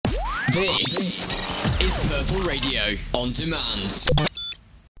This is Purple Radio on demand.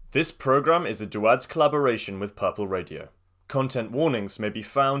 This program is a Duads collaboration with Purple Radio. Content warnings may be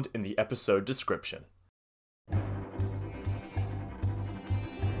found in the episode description.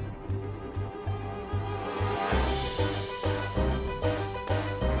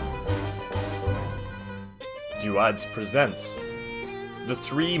 Duads presents The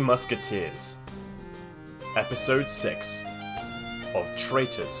Three Musketeers, Episode 6 of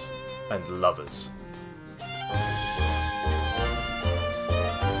Traitors and Lovers.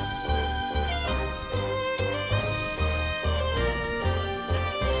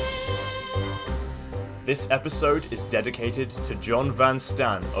 This episode is dedicated to John Van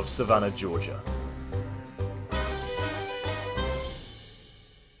Stan of Savannah, Georgia.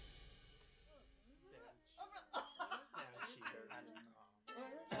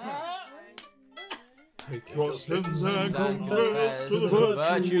 Take your sins and confess to the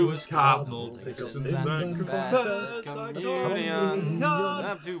virtuous cardinal. Take your sins and confess. Communion.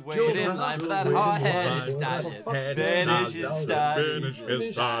 Have to wait in line for that hard-headed stallion. Finish his studies.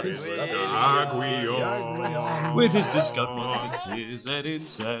 With his disgust, musketeers, and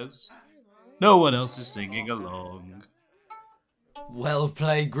incest. No one else is singing along. Well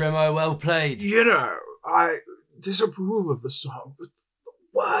played, Grimo, well played. You know, I disapprove of the song, but the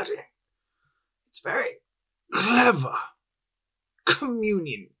wording, it's very clever.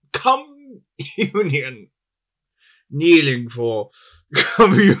 Communion. Kneeling for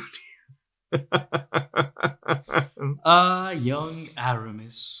communion. Young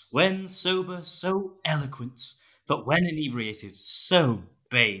Aramis, when sober, so eloquent, but when inebriated, so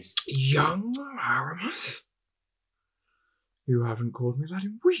base. Young Aramis? You haven't called me that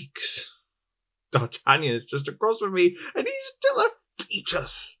in weeks. D'Artagnan is just across from me, and he's still a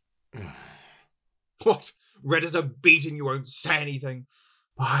fetus. What? Red as a beet and you won't say anything.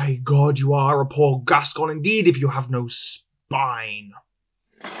 By God, you are a poor Gascon indeed if you have no spine.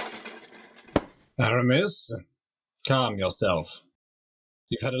 Aramis, calm yourself.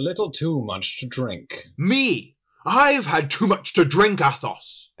 You've had a little too much to drink. Me? I've had too much to drink,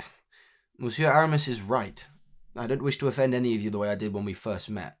 Athos. Monsieur Aramis is right. I don't wish to offend any of you the way I did when we first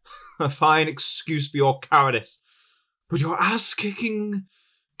met. A fine excuse for your cowardice. But your ass-kicking...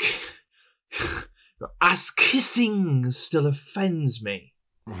 Your ass-kissing still offends me.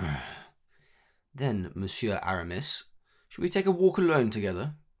 Then, Monsieur Aramis, should we take a walk alone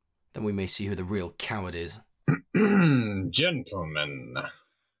together? Then we may see who the real coward is. Gentlemen.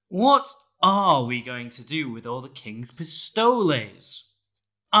 What are we going to do with all the king's pistoles?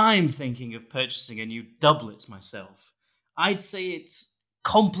 I'm thinking of purchasing a new doublet myself. I'd say it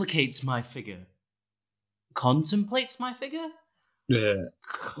complicates my figure. Contemplates my figure?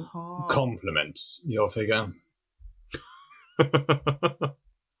 Compliments your figure.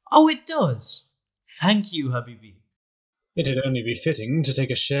 Oh, it does. Thank you, Habibi. It'd only be fitting to take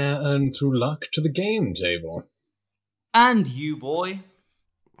a share earned through luck to the game table. And you, boy?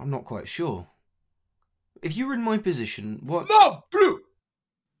 I'm not quite sure. If you were in my position, what... Morbleu!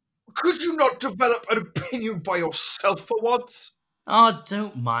 Could you not develop an opinion by yourself for once? Oh,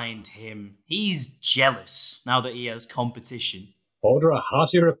 don't mind him. He's jealous now that he has competition. Order a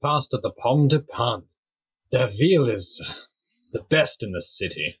hearty repast at the Pomme de Pin. Their veal is the best in the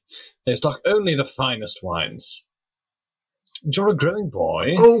city. They stock only the finest wines. You're a growing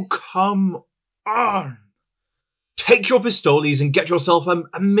boy. Oh, come on. Take your pistoles and get yourself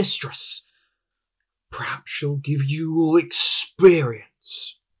a mistress. Perhaps she'll give you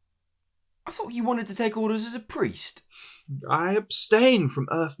experience. I thought you wanted to take orders as a priest. I abstain from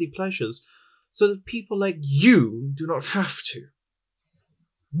earthly pleasures so that people like you do not have to.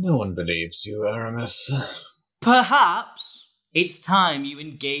 No one believes you, Aramis. Perhaps it's time you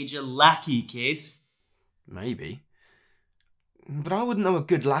engage a lackey, kid. Maybe. But I wouldn't know a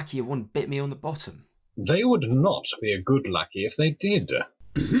good lackey if one bit me on the bottom. They would not be a good lackey if they did.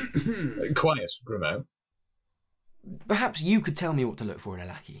 Quiet, Grimaud. Perhaps you could tell me what to look for in a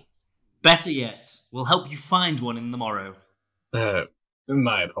lackey. Better yet, we'll help you find one in the morrow.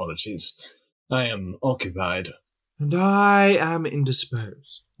 My apologies. I am occupied. And I am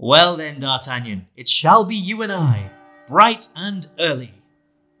indisposed. Well then, D'Artagnan, it shall be you and I, bright and early.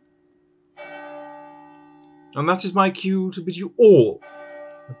 And that is my cue to bid you all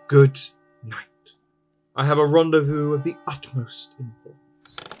a good night. I have a rendezvous of the utmost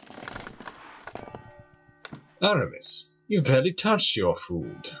importance. Aramis, you've barely touched your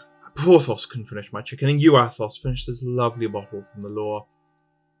food. Porthos can finish my chicken, and you, Athos, finish this lovely bottle from the Loire.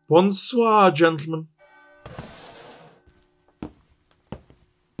 Bonsoir, gentlemen.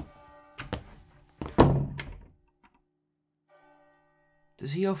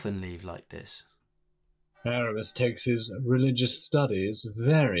 Does he often leave like this? Aramis takes his religious studies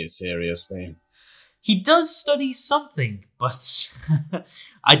very seriously. He does study something, but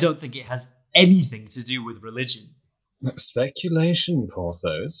I don't think it has anything to do with religion. Speculation,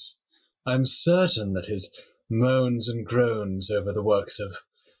 Porthos. I'm certain that his moans and groans over the works of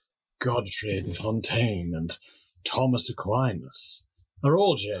Godfrey Fontaine and Thomas Aquinas are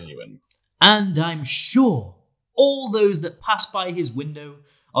all genuine. And I'm sure all those that pass by his window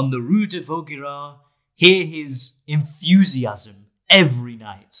on the Rue de Vaugirard hear his enthusiasm every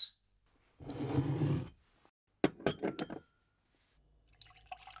night.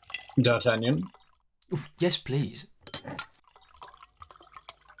 D'Artagnan? Yes, please.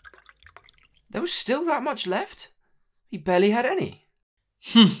 There was still that much left? He barely had any.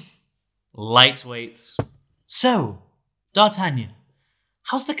 Lightweight. So, D'Artagnan,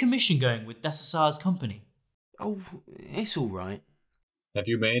 how's the commission going with Dessessart's company? Oh, it's all right. Have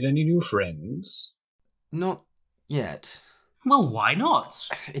you made any new friends? Not yet. Well, why not?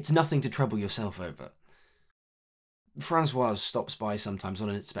 It's nothing to trouble yourself over. Francois stops by sometimes on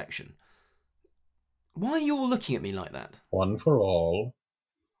an inspection. Why are you all looking at me like that? One for all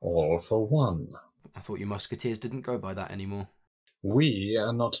for one. I thought you musketeers didn't go by that anymore. We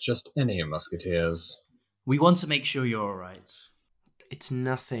are not just any musketeers. We want to make sure you're alright. It's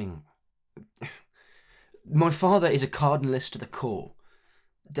nothing. My father is a cardinalist to the core.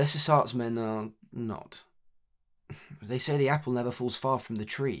 Dessessart's men are not. They say the apple never falls far from the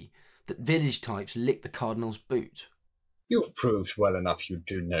tree, that village types lick the cardinal's boot. You've proved well enough you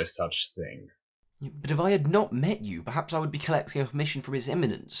do no such thing. But if I had not met you, perhaps I would be collecting a commission from His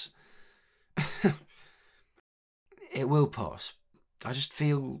Eminence. It will pass. I just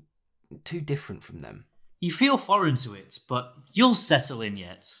feel too different from them. You feel foreign to it, but you'll settle in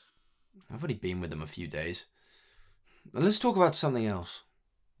yet. I've already been with them a few days. Now let's talk about something else.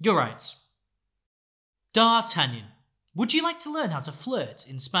 You're right. D'Artagnan, would you like to learn how to flirt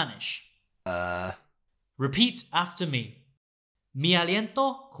in Spanish? Repeat after me. Mi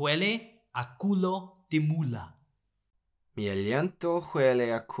aliento huele a culo de mula. Mi aliento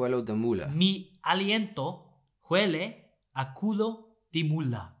huele a culo de mula. Mi aliento huele a culo de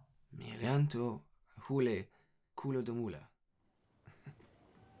mula. Mi aliento huele culo de mula.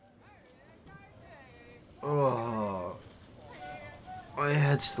 Oh, my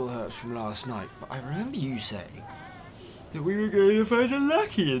head still hurts from last night, but I remember you saying that we were going to find a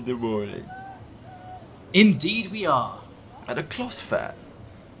lackey in the morning. Indeed we are. At a cloth fair.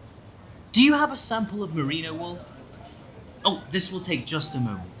 Do you have a sample of merino wool? Oh, this will take just a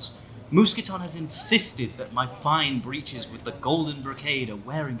moment. Mousqueton has insisted that my fine breeches with the golden brocade are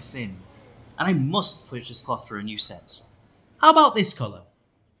wearing thin, and I must purchase cloth for a new set. How about this colour?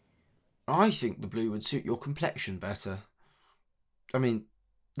 I think the blue would suit your complexion better. I mean,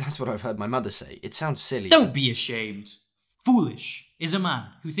 that's what I've heard my mother say. It sounds silly. Don't be ashamed. Foolish is a man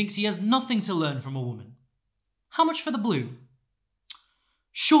who thinks he has nothing to learn from a woman. How much for the blue?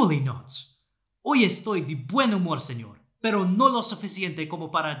 Surely not. Hoy estoy de buen humor, señor, pero no lo suficiente como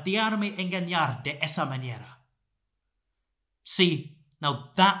para dejarme engañar de esa manera. See, now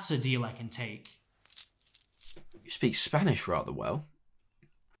that's a deal I can take. You speak Spanish rather well.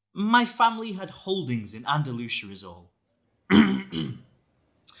 My family had holdings in Andalusia is all.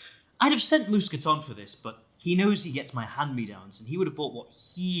 I'd have sent Mousqueton for this, but he knows he gets my hand-me-downs and he would have bought what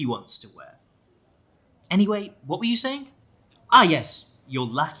he wants to wear. Anyway, what were you saying? Ah yes, your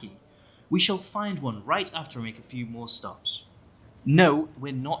lackey. We shall find one right after we make a few more stops. No,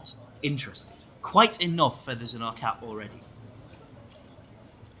 we're not interested. Quite enough feathers in our cap already.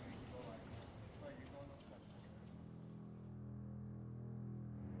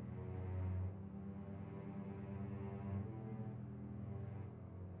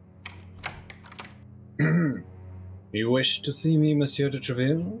 You wish to see me, Monsieur de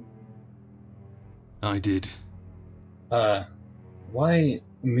Treville? I did. Why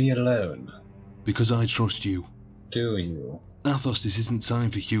me alone? Because I trust you. Do you? Athos, this isn't time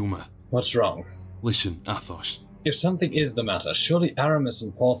for humour. What's wrong? Listen, Athos. If something is the matter, surely Aramis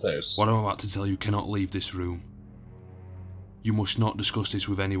and Porthos... What I'm about to tell you cannot leave this room. You must not discuss this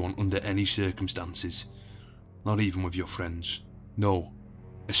with anyone under any circumstances. Not even with your friends. No,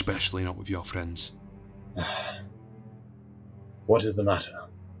 especially not with your friends. What is the matter?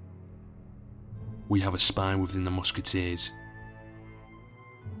 We have a spy within the Musketeers.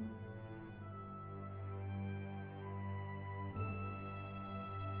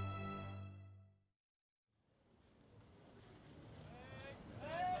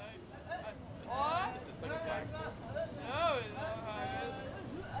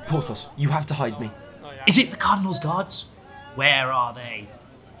 Porthos, you have to hide me. Is it the Cardinal's guards? Where are they?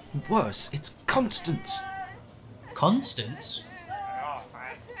 Worse, it's Constance. Constance?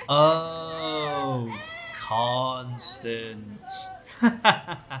 Oh, Constance.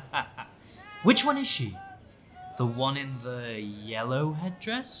 Which one is she? The one in the yellow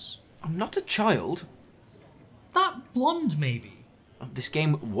headdress? I'm not a child. That blonde, maybe? This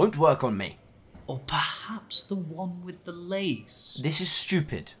game won't work on me. Or perhaps the one with the lace? This is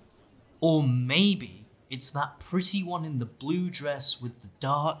stupid. Or maybe it's that pretty one in the blue dress with the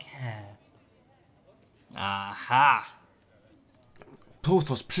dark hair. Aha!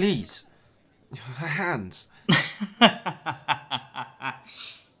 Porthos, please. Her hands.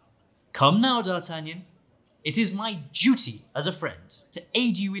 Come now, D'Artagnan. It is my duty as a friend to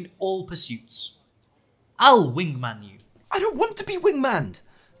aid you in all pursuits. I'll wingman you. I don't want to be wingmanned.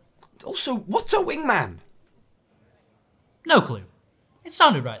 Also, what's a wingman? No clue. It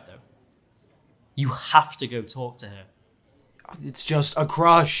sounded right, though. You have to go talk to her. It's just a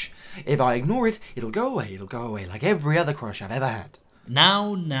crush. If I ignore it, it'll go away. It'll go away like every other crush I've ever had.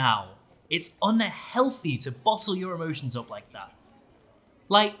 Now. It's unhealthy to bottle your emotions up like that.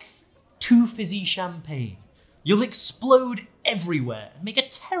 Like too fizzy champagne. You'll explode everywhere and make a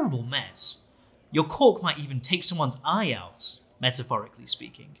terrible mess. Your cork might even take someone's eye out, metaphorically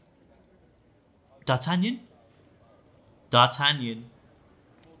speaking. D'Artagnan? D'Artagnan,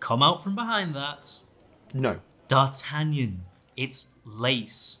 come out from behind that. No. D'Artagnan, it's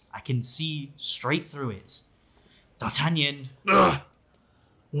lace. I can see straight through it. D'Artagnan. Ugh.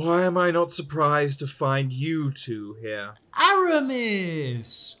 Why am I not surprised to find you two here?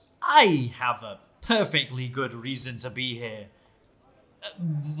 Aramis! I have a perfectly good reason to be here.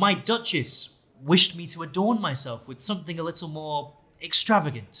 My Duchess wished me to adorn myself with something a little more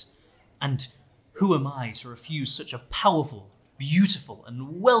extravagant. And who am I to refuse such a powerful, beautiful,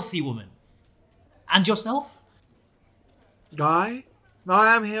 and wealthy woman? And yourself? I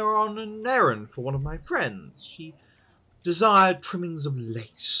am here on an errand for one of my friends. She desired trimmings of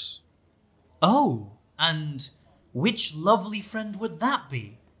lace. Oh, and which lovely friend would that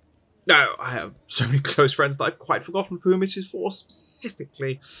be? No, I have so many close friends that I've quite forgotten whom it is for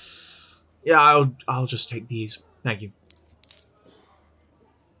specifically. Yeah, I'll just take these. Thank you.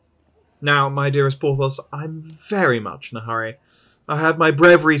 Now, my dearest Porthos, I'm very much in a hurry. I had my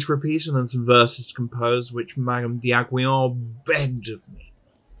breviary to repeat and then some verses to compose, which Madame d'Aiguillon begged of me.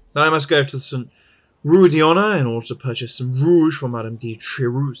 Then I must go to St. Rue d'Honneur in order to purchase some rouge for Madame de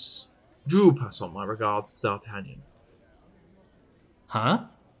Chevreuse. Do pass on my regards to D'Artagnan. Huh?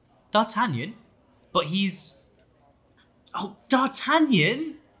 D'Artagnan? But he's... Oh,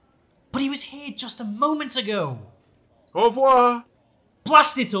 D'Artagnan? But he was here just a moment ago. Au revoir!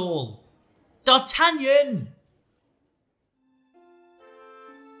 Blast it all! D'Artagnan!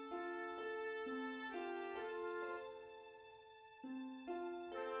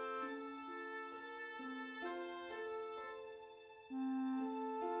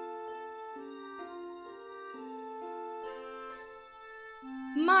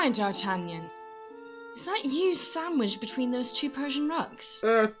 My D'Artagnan, is that you sandwiched between those two Persian rugs?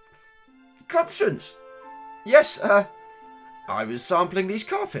 Constance. Yes, I was sampling these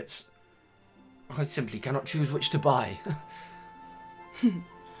carpets. I simply cannot choose which to buy.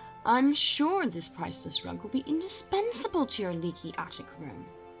 I'm sure this priceless rug will be indispensable to your leaky attic room.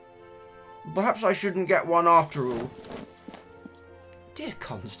 Perhaps I shouldn't get one after all. Dear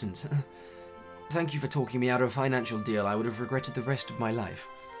Constance, thank you for talking me out of a financial deal I would have regretted the rest of my life.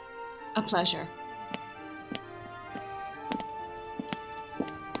 A pleasure.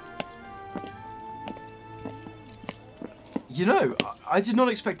 You know, I did not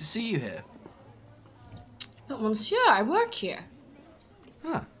expect to see you here. But monsieur, I work here.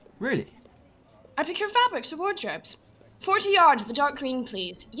 Ah, really? I procure fabrics for wardrobes. 40 yards of the dark green,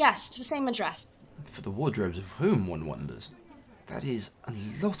 please. Yes, to the same address. For the wardrobes of whom, one wonders. That is a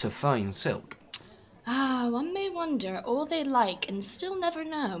lot of fine silk. Ah, one may wonder all they like and still never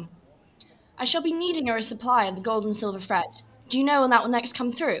know. I shall be needing a supply of the gold and silver thread. Do you know when that will next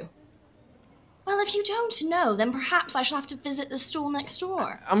come through? Well, if you don't know, then perhaps I shall have to visit the stall next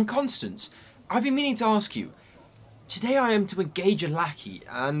door. Constance, I've been meaning to ask you. Today I am to engage a lackey,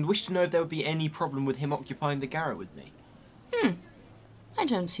 and wish to know if there would be any problem with him occupying the garret with me. I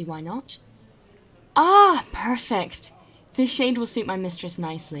don't see why not. Ah, perfect. This shade will suit my mistress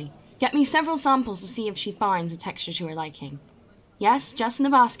nicely. Get me several samples to see if she finds a texture to her liking. Yes, just in the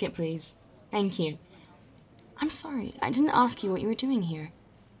basket, please. Thank you. I'm sorry, I didn't ask you what you were doing here.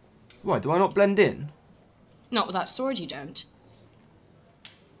 Why, do I not blend in? Not with that sword, you don't.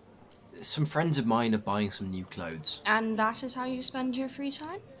 Some friends of mine are buying some new clothes. And that is how you spend your free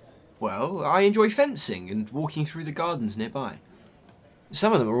time? Well, I enjoy fencing and walking through the gardens nearby.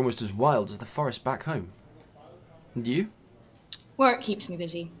 Some of them are almost as wild as the forest back home. And you? Work keeps me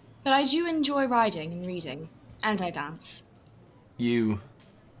busy, but I do enjoy riding and reading, and I dance. You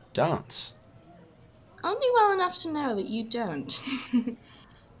dance? Only well enough to know that you don't. You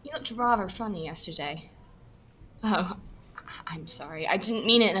looked rather funny yesterday. Oh, I'm sorry. I didn't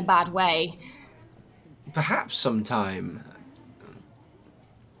mean it in a bad way. Perhaps sometime.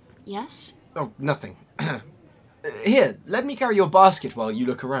 Yes? Oh, nothing. Here, let me carry your basket while you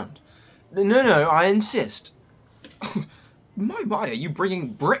look around. No, I insist. My, are you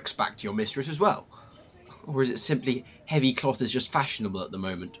bringing bricks back to your mistress as well? Or is it simply heavy cloth is just fashionable at the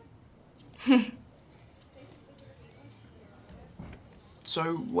moment?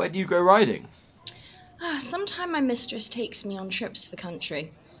 So, where do you go riding? Sometime my mistress takes me on trips to the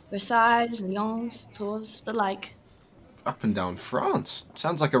country. Versailles, Lyons, Tours, the like. Up and down France.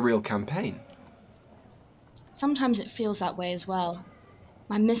 Sounds like a real campaign. Sometimes it feels that way as well.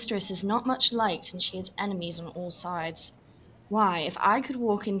 My mistress is not much liked and she has enemies on all sides. Why, if I could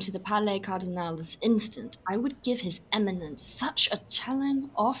walk into the Palais Cardinal this instant, I would give His Eminence such a telling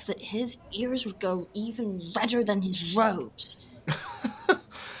off that his ears would go even redder than his robes.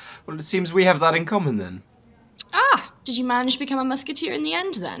 Well, it seems we have that in common then. Ah, did you manage to become a musketeer in the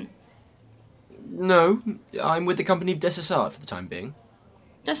end then? No, I'm with the company of Dessessart for the time being.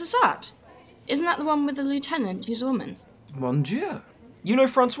 Dessessart? Isn't that the one with the lieutenant who's a woman? Mon Dieu. You know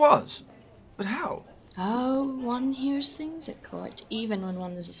Francoise. But how? Oh, one hears things at court, even when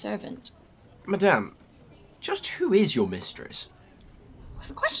one is a servant. Madame, just who is your mistress? With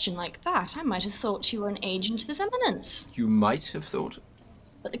a question like that, I might have thought you were an agent of His Eminence. You might have thought.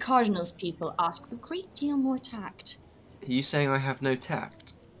 But the Cardinal's people ask with a great deal more tact. Are you saying I have no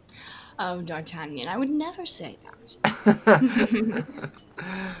tact? Oh, D'Artagnan, I would never say that.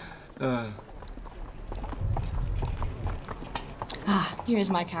 Here is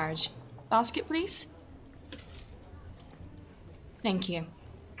my carriage. Basket, please. Thank you.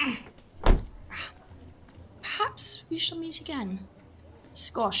 Perhaps we shall meet again.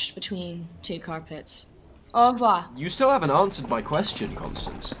 Squashed between two carpets. Au revoir. You still haven't answered my question,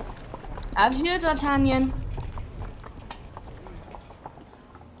 Constance. Adieu, D'Artagnan.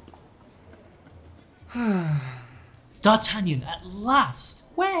 D'Artagnan, at last!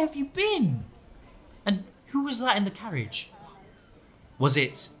 Where have you been? And who was that in the carriage? Was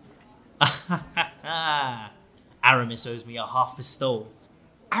it... Aramis owes me a half pistole.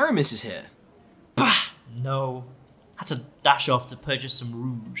 Aramis is here. Bah! No. Had to dash off to purchase some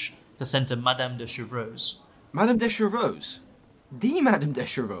rouge to send to Madame de Chevreuse. Madame de Chevreuse? The Madame de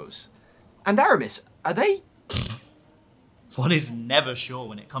Chevreuse? And Aramis, are they... One is never sure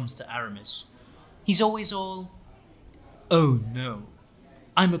when it comes to Aramis. He's always all... Oh no,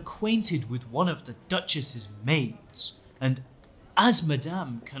 I'm acquainted with one of the Duchess's maids, and as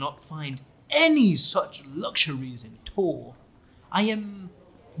Madame cannot find any such luxuries in Tours, I am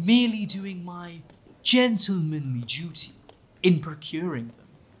merely doing my gentlemanly duty in procuring them.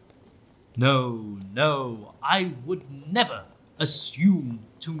 No, I would never assume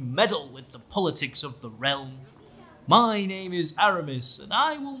to meddle with the politics of the realm. My name is Aramis, and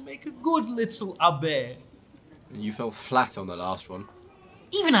I will make a good little abbé. You fell flat on the last one.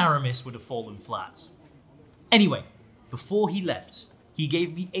 Even Aramis would have fallen flat. Anyway, before he left, he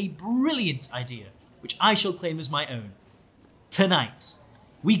gave me a brilliant idea, which I shall claim as my own. Tonight,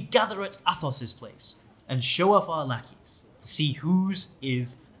 we gather at Athos's place and show off our lackeys to see whose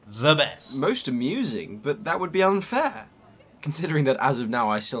is the best. Most amusing, but that would be unfair, considering that as of now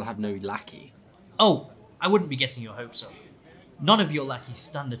I still have no lackey. Oh, I wouldn't be getting your hopes up. None of your lackeys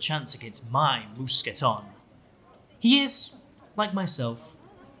stand a chance against my mousqueton. He is, like myself,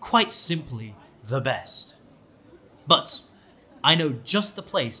 quite simply the best. But I know just the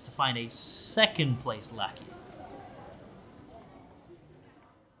place to find a second place lackey.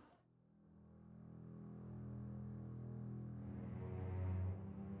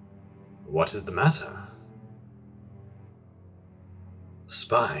 What is the matter?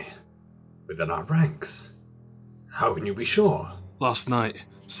 Spy within our ranks. How can you be sure? Last night,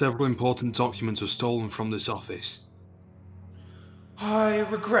 several important documents were stolen from this office. I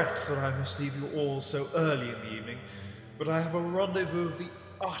regret that I must leave you all so early in the evening, but I have a rendezvous of the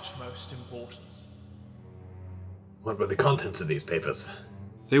utmost importance. What were the contents of these papers?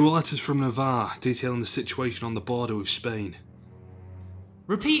 They were letters from Navarre detailing the situation on the border with Spain.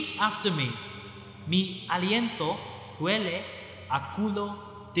 Repeat after me. Mi aliento huele a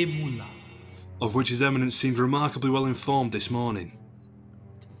culo de mula. Of which His Eminence seemed remarkably well informed this morning.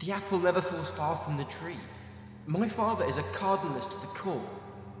 The apple never falls far from the tree. My father is a cardinalist to the court.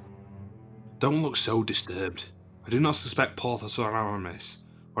 Don't look so disturbed. I do not suspect Porthos or Aramis,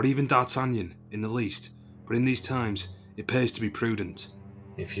 or even D'Artagnan, in the least, but in these times, it pays to be prudent.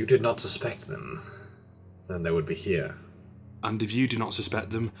 If you did not suspect them, then they would be here. And if you do not suspect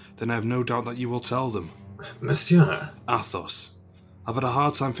them, then I have no doubt that you will tell them. Monsieur! Athos, I've had a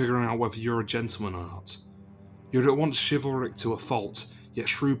hard time figuring out whether you're a gentleman or not. You're at once chivalric to a fault, yet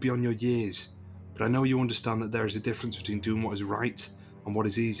shrewd beyond your years. But I know you understand that there is a difference between doing what is right and what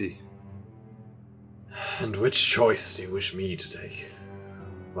is easy. And which choice do you wish me to take?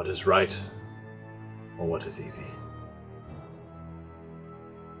 What is right, or what is easy?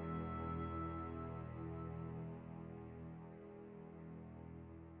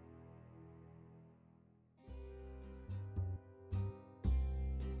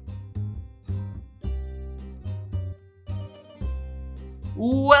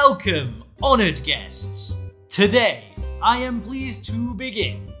 Welcome, honoured guests! Today, I am pleased to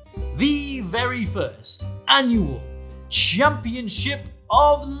begin the very first annual Championship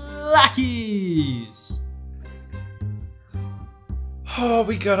of Lackeys! Oh,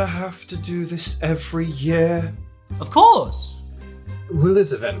 we gotta have to do this every year. Of course! Will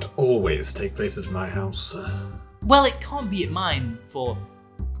this event always take place at my house? Well, it can't be at mine for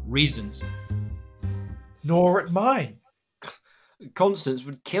reasons. Nor at mine. Constance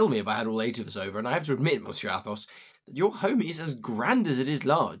would kill me if I had all 8 of us over, and I have to admit, Monsieur Athos, that your home is as grand as it is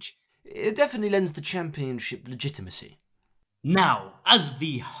large. It definitely lends the championship legitimacy. Now, as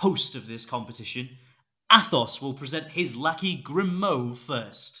the host of this competition, Athos will present his lackey Grimaud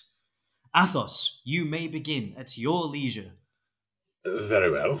first. Athos, you may begin at your leisure.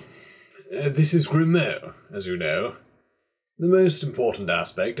 Very well. This is Grimaud, as you know. The most important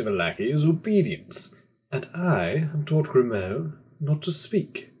aspect of a lackey is obedience, and I have taught Grimaud not to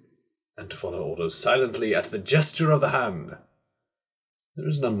speak, and to follow orders silently at the gesture of the hand. There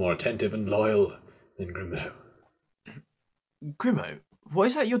is none more attentive and loyal than Grimaud. Grimaud, what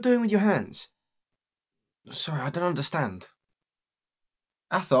is that you're doing with your hands? Sorry, I don't understand.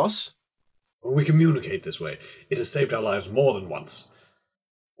 Athos? We communicate this way. It has saved our lives more than once.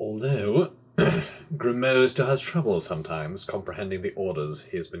 Although, Grimaud still has trouble sometimes comprehending the orders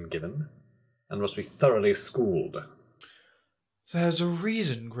he has been given, and must be thoroughly schooled. There's a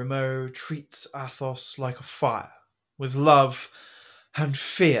reason Grimaud treats Athos like a fire, with love and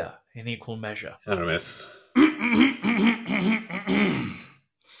fear in equal measure. Aramis.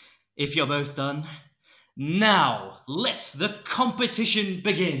 If you're both done, now let the competition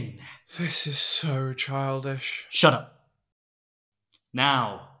begin. This is so childish. Shut up.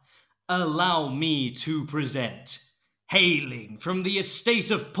 Now, allow me to present, hailing from the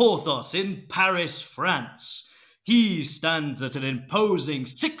estate of Porthos in Paris, France. He stands at an imposing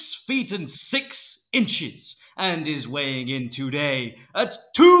 6 feet and 6 inches and is weighing in today at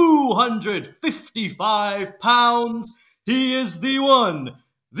 255 pounds. He is the one,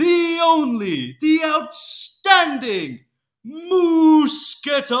 the only, the outstanding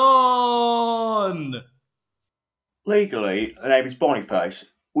Mousqueton! Legally, the name is Boniface,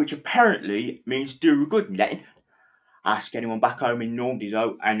 which apparently means do good in Latin. Ask anyone back home in Normandy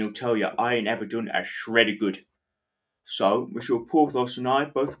though, and he'll tell you I ain't ever done a shred of good. So, Monsieur Porthos and I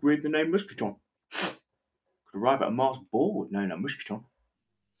both agreed the name Mousqueton. Could arrive at a Mars ball with no Mousqueton.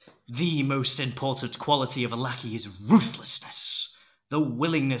 The most important quality of a lackey is ruthlessness, the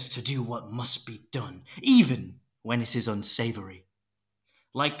willingness to do what must be done, even when it is unsavoury.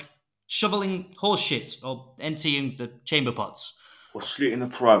 Like shoveling horse shit or emptying the chamber pots. Or slitting the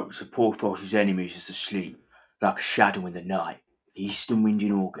throats of Porthos's enemies as asleep, like a shadow in the night, the eastern wind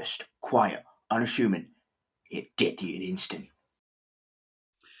in August, quiet, unassuming, yet deadly in an instant.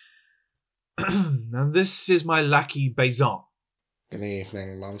 Now this is my lackey Bazin. Good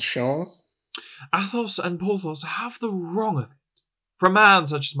evening, monsieurs. Athos and Porthos have the wrong of it. For a man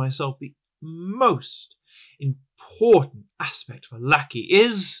such as myself, the most important aspect of a lackey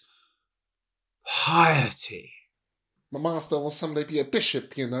is piety. My master will someday be a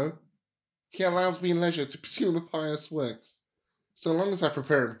bishop, you know. He allows me leisure to pursue the pious works, so long as I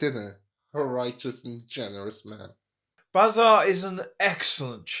prepare him dinner, a righteous and generous man. Bazin is an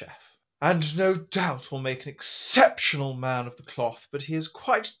excellent chef, and no doubt will make an exceptional man of the cloth, but he is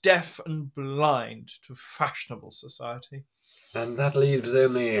quite deaf and blind to fashionable society. And that leaves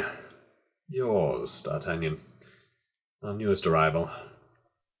only yours, D'Artagnan, our newest arrival.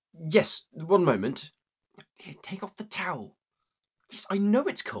 Yes, one moment. Here, take off the towel. Yes, I know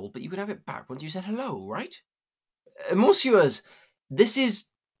it's cold, but you can have it back once you said hello, right? Monsieurs, this is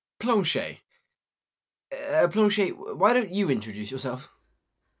Planchet. Planchet, why don't you introduce yourself?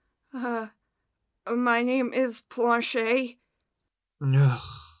 My name is Planchet. Ugh.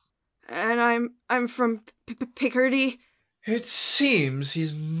 And I'm from Picardy. It seems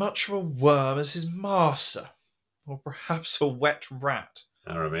he's much of a worm as his master, or perhaps a wet rat.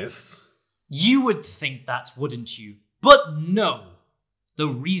 Aramis? You would think that, wouldn't you? But no! The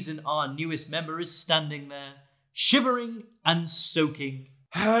reason our newest member is standing there, shivering and soaking,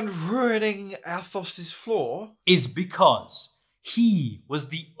 and ruining Athos's floor, is because he was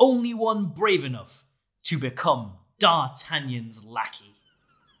the only one brave enough to become D'Artagnan's lackey.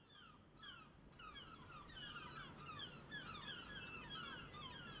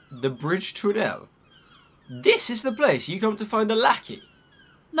 The Bridge Tunnel. This is the place you come to find a lackey.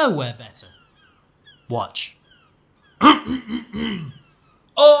 Nowhere better. Watch.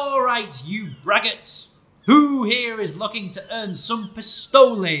 Alright, you braggarts. Who here is looking to earn some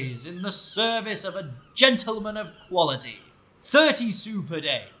pistoles in the service of a gentleman of quality? 30 sous per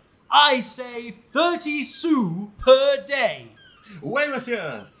day. I say 30 sous per day. Oui,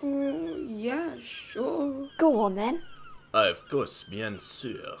 monsieur. Yeah, sure. Go on then. Of course, bien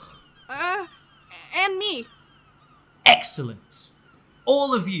sûr. And me. Excellent.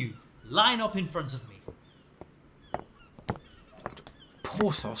 All of you, line up in front of me.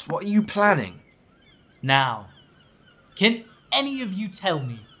 Porthos, what are you planning? Now, can any of you tell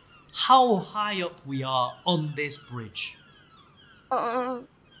me how high up we are on this bridge?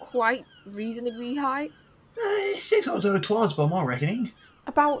 Quite reasonably high. 6 or 2 tours by my reckoning.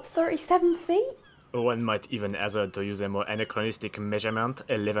 About 37 feet? One might even hazard to use a more anachronistic measurement,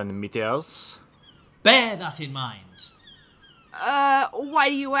 11 meters. Bear that in mind. Why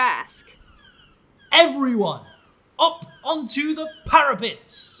do you ask? Everyone, up onto the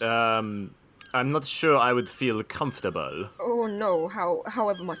parapets! I'm not sure I would feel comfortable. Oh no,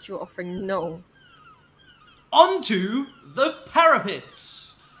 however much you're offering, no. Onto the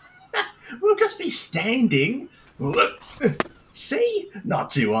parapets! We'll just be standing. See? Not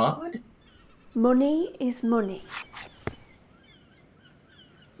too hard. Money is money.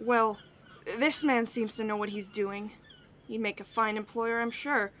 Well, this man seems to know what he's doing. He'd make a fine employer, I'm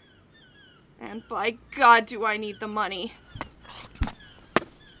sure. And by God, do I need the money.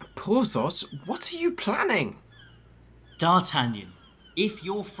 Porthos, what are you planning? D'Artagnan, if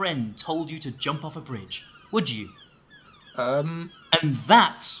your friend told you to jump off a bridge, would you? And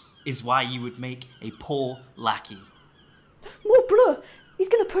that is why you would make a poor lackey. Morbleu! He's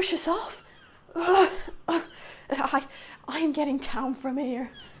going to push us off. I am getting down from here.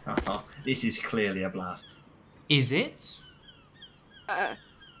 This is clearly a blast. Is it?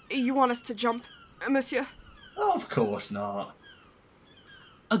 You want us to jump, monsieur? Of course not.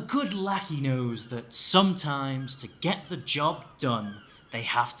 A good lackey knows that sometimes to get the job done, they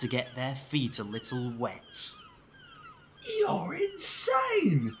have to get their feet a little wet. You're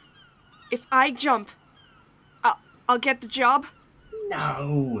insane! If I jump, I'll get the job?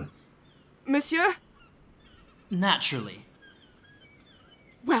 No. Monsieur? Naturally.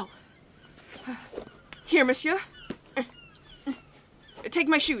 Well, here, monsieur. Take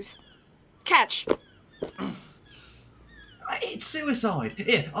my shoes. Catch. It's suicide.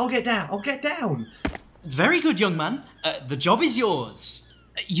 Here, I'll get down. Very good, young man. The job is yours.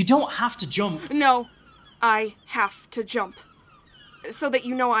 You don't have to jump. No, I have to jump. So that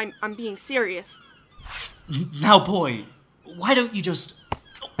you know I'm being serious. Now, boy, why don't you just...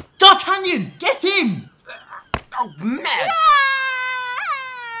 D'Artagnan, get him! Oh, mad!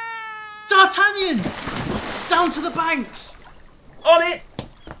 D'Artagnan! Down to the banks! On it!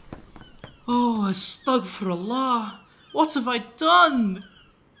 Oh, astaghfirullah. What have I done?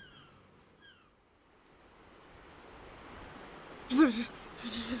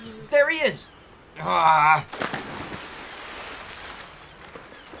 There he is! Ah!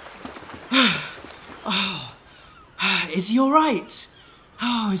 Oh, is he alright?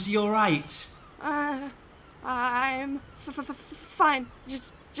 Oh, is he alright? I'm fine.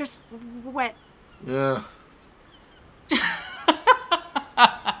 Just wet. Yeah.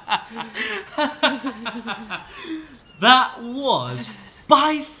 That was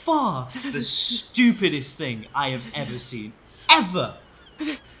by far the stupidest thing I have ever seen. Ever!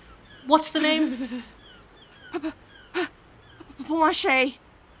 What's the name? Planchet.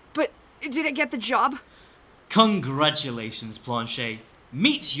 But did it get the job? Congratulations, Planchet.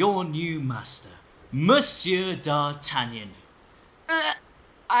 Meet your new master, Monsieur D'Artagnan.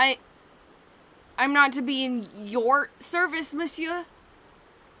 I'm not to be in your service, monsieur?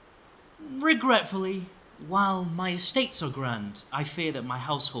 Regretfully, while my estates are grand, I fear that my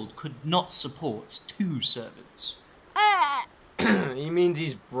household could not support 2 servants. He means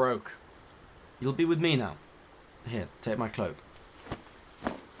he's broke. You'll be with me now. Here, take my cloak.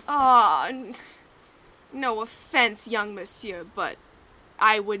 Aw, no offense, young monsieur, but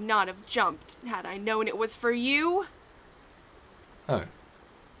I would not have jumped had I known it was for you. Oh.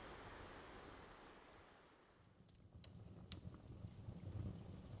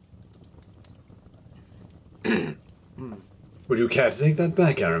 Would you care to take that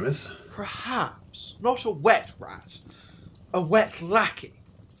back, Aramis? Perhaps. Not a wet rat. A wet lackey.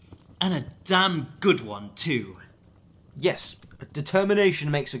 And a damn good one, too. Yes,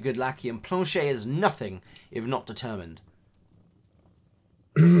 determination makes a good lackey, and Planchet is nothing if not determined.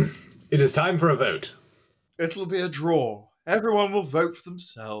 It is time for a vote. It'll be a draw. Everyone will vote for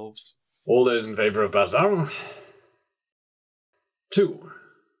themselves. All those in favour of Bazin? 2.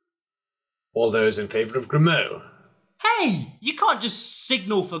 All those in favour of Grimaud? Hey! You can't just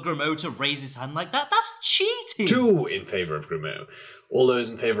signal for Grimaud to raise his hand like that. That's cheating! 2 in favour of Grimaud. All those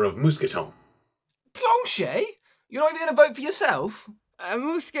in favour of Mousqueton? Planchet? You're not even going to vote for yourself?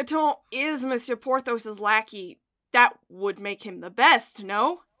 Mousqueton is Monsieur Porthos's lackey. That would make him the best,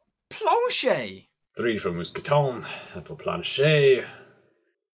 no? Planchet! 3 for Mousqueton, and for Planchet...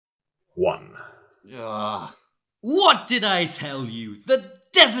 1. Ugh. What did I tell you? The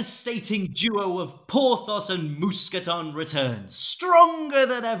devastating duo of Porthos and Mousqueton returns, stronger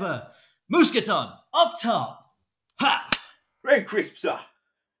than ever. Mousqueton, up top. Ha! Very crisp, sir.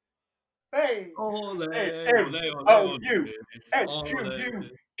 Hey! Ole, M-O-U,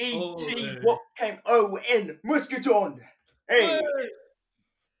 S-Q-U-E-T, what came O-N, Mousqueton. Hey!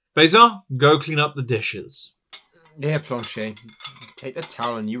 Bazin, go clean up the dishes. Here, Planchet. Take the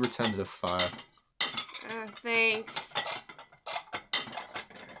towel and you return to the fire. Thanks.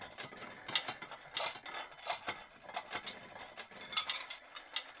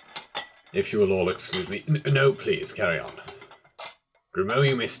 If you will all excuse me. No, please, carry on. Grimaud,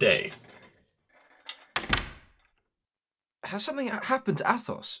 you may stay. Has something happened to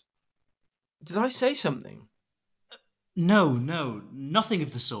Athos? Did I say something? No, nothing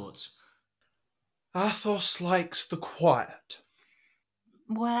of the sort. Athos likes the quiet.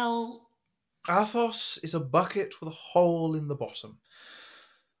 Well... Athos is a bucket with a hole in the bottom,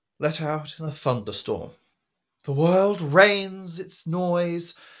 let out in a thunderstorm. The world rains its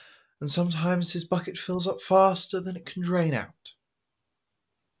noise, and sometimes his bucket fills up faster than it can drain out.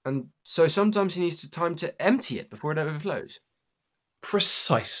 And so sometimes he needs time to empty it before it overflows?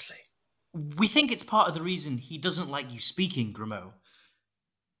 Precisely. We think it's part of the reason he doesn't like you speaking, Grimaud.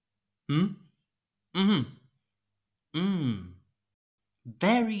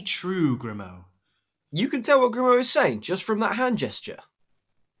 Very true, Grimaud. You can tell what Grimaud is saying just from that hand gesture.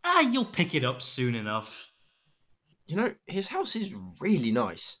 You'll pick it up soon enough. You know, his house is really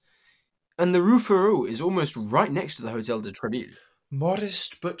nice. And the Rue Férou is almost right next to the Hôtel de Tréville.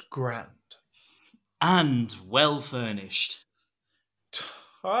 Modest but grand. And well furnished.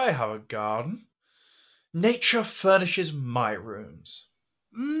 I have a garden. Nature furnishes my rooms.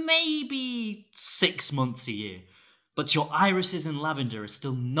 Maybe 6 months a year. But your irises and lavender are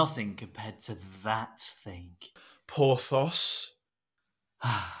still nothing compared to that thing. Porthos.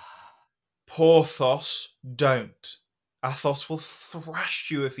 Porthos, don't. Athos will thrash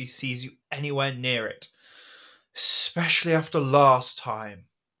you if he sees you anywhere near it. Especially after last time.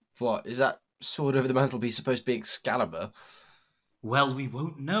 What, is that sword over the mantelpiece supposed to be Excalibur? Well, we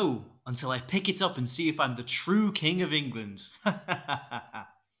won't know until I pick it up and see if I'm the true King of England.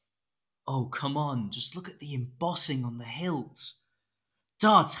 Oh, come on, just look at the embossing on the hilt.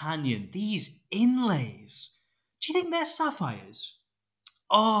 D'Artagnan, these inlays. Do you think they're sapphires?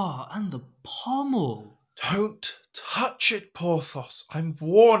 Oh, and the pommel. Don't touch it, Porthos. I'm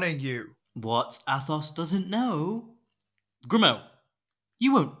warning you. What Athos doesn't know? Grimaud,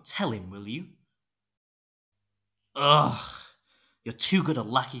 you won't tell him, will you? Ugh, you're too good a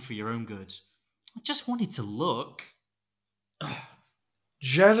lackey for your own good. I just wanted to look.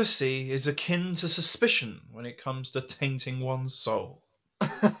 Jealousy is akin to suspicion when it comes to tainting one's soul.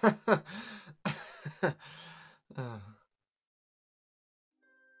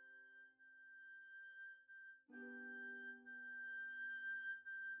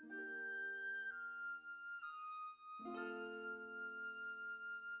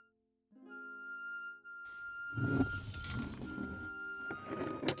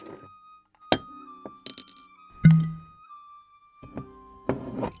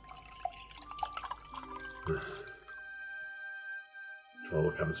 It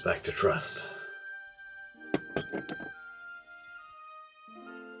all comes back to trust.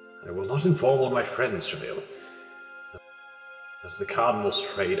 I will not inform all my friends, Treville. As the Cardinal's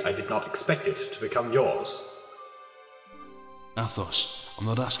trade, I did not expect it to become yours. Athos, I'm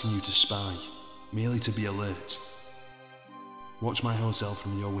not asking you to spy, merely to be alert. Watch my hotel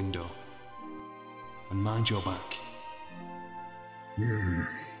from your window, and mind your back.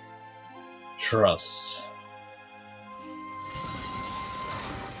 Trust.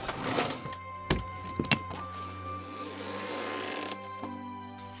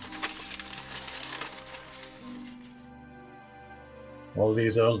 All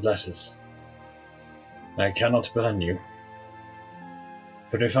these old letters. I cannot burn you.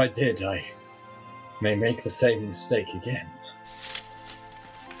 But if I did, I may make the same mistake again.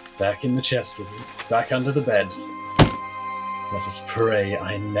 Back in the chest with you, back under the bed. Let us pray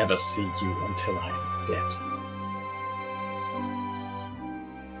I never see you until I am dead.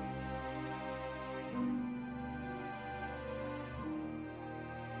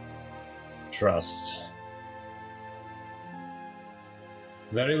 Trust.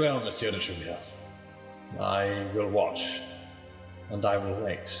 Very well, Monsieur de Treville. I will watch, and I will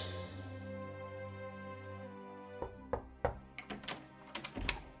wait.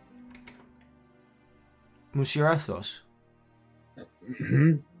 Monsieur Athos?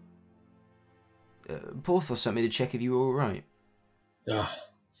 Porthos sent me to check if you were alright.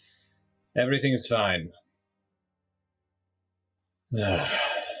 Everything is fine.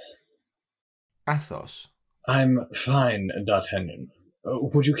 Athos? I'm fine, D'Artagnan.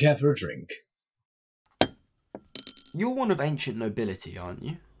 Would you care for a drink? You're one of ancient nobility, aren't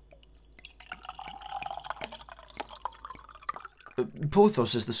you?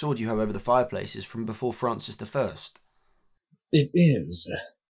 Porthos says the sword you have over the fireplace is from before Francis I. It is.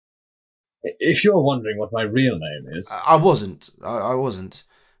 If you're wondering what my real name is... I wasn't. I wasn't.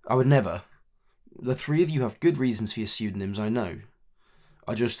 I would never. The three of you have good reasons for your pseudonyms, I know.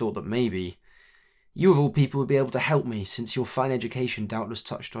 I just thought that maybe you of all people would be able to help me, since your fine education doubtless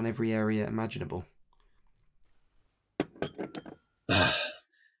touched on every area imaginable.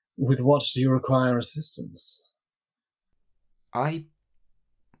 With what do you require assistance? I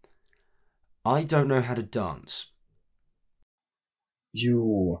don't know how to dance.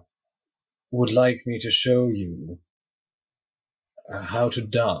 You would like me to show you how to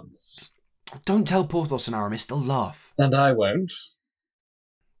dance? Don't tell Porthos and Aramis, they'll laugh. And I won't.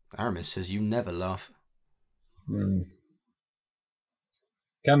 Aramis says you never laugh.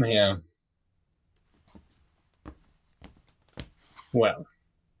 Come here. Well,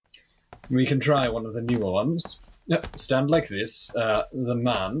 we can try one of the newer ones. Stand like this. The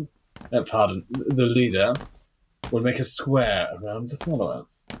leader, will make a square around the follower.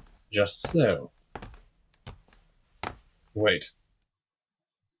 Just so. Wait.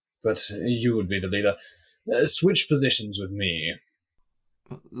 But you would be the leader. Switch positions with me.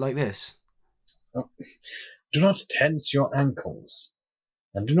 Like this? Do not tense your ankles.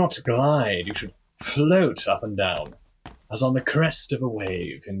 And do not glide. You should float up and down, as on the crest of a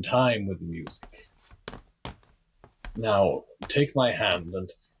wave, in time with the music. Now, take my hand and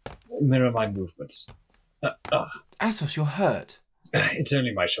mirror my movements. Athos, you're hurt. It's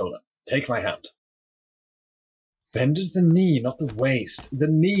only my shoulder. Take my hand. Bend at the knee, not the waist. The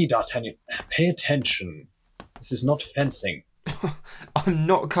knee, D'Artagnan. Pay attention. This is not fencing. I'm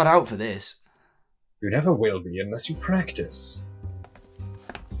not cut out for this. You never will be unless you practice.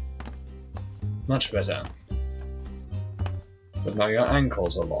 Much better. But now your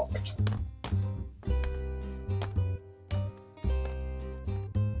ankles are locked.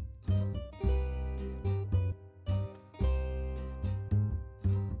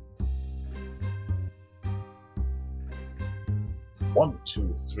 One,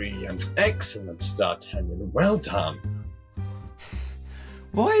 two, three, and excellent, D'Artagnan. Well done.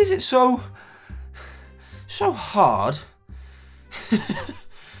 Why is it so hard?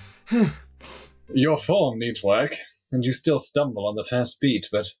 Your form needs work, and you still stumble on the first beat,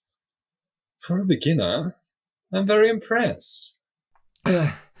 but for a beginner, I'm very impressed.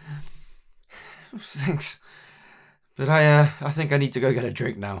 Thanks. But I think I need to go get a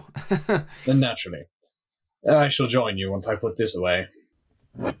drink now. And naturally. I shall join you once I put this away.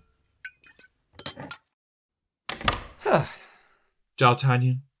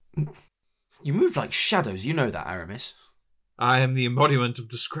 D'Artagnan. You move like shadows, you know that, Aramis. I am the embodiment of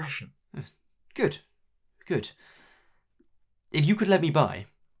discretion. Good. Good. If you could let me by.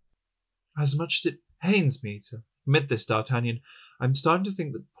 As much as it pains me to admit this, D'Artagnan, I'm starting to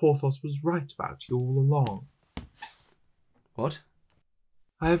think that Porthos was right about you all along. What?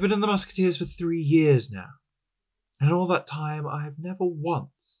 I have been in the Musketeers for 3 years now, and all that time I have never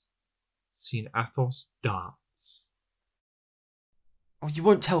once seen Athos dance. Oh, you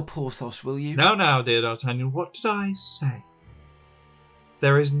won't tell Porthos, will you? Now, dear D'Artagnan, what did I say?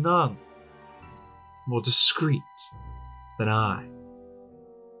 There is none more discreet than I.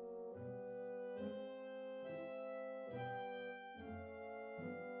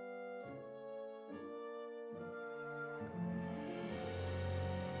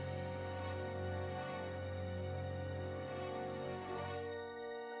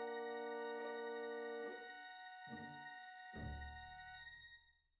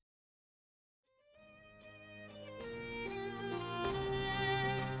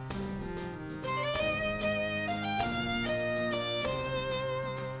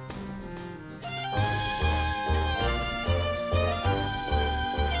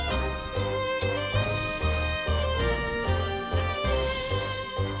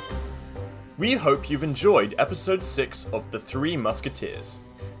 We hope you've enjoyed episode 6 of The Three Musketeers.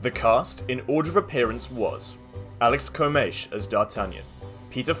 The cast, in order of appearance, was Alex Comeish as D'Artagnan,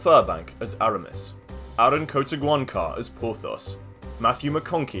 Peter Furbank as Aramis, Aaron Cotaguancar as Porthos, Matthew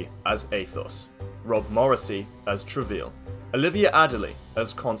McConkie as Athos, Rob Morrissey as Treville, Olivia Adderley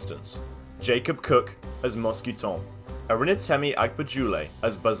as Constance, Jacob Cook as Mousqueton, Arinitemi Agbajoule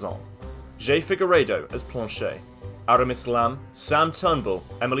as Bazan, Jay Figueiredo as Planchet, Aramis Lam, Sam Turnbull,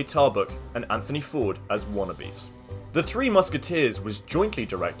 Emily Tarbuck, and Anthony Ford as Wannabes. The Three Musketeers was jointly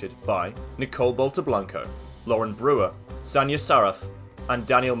directed by Nicole Boltablanco, Lauren Brewer, Sanya Saraf, and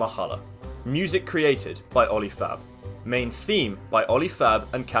Daniel Mahala. Music created by Ollie Fab. Main theme by Ollie Fab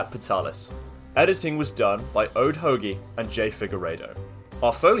and Kat Patalis. Editing was done by Ode Hoagie and Jay Figueiredo.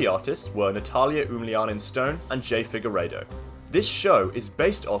 Our Foley artists were Natalia Umlianin-Stone and Jay Figueiredo. This show is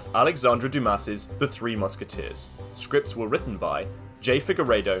based off Alexandre Dumas's The Three Musketeers. Scripts were written by Jay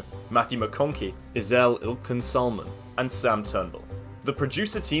Figueiredo, Matthew McConkie, Isel Ilkin-Salman, and Sam Turnbull. The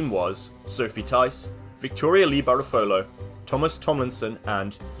producer team was Sophie Tice, Victoria Lee Barafolo, Thomas Tomlinson,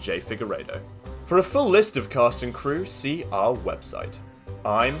 and Jay Figueiredo. For a full list of cast and crew, see our website.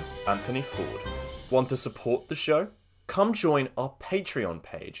 I'm Anthony Ford. Want to support the show? Come join our Patreon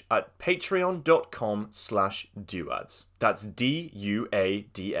page at patreon.com/duads. That's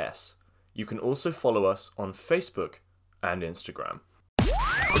DUADS. You can also follow us on Facebook and Instagram.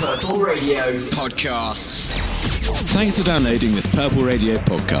 Purple Radio Podcasts. Thanks for downloading this Purple Radio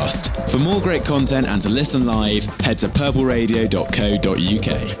podcast. For more great content and to listen live, head to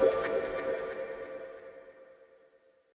purpleradio.co.uk.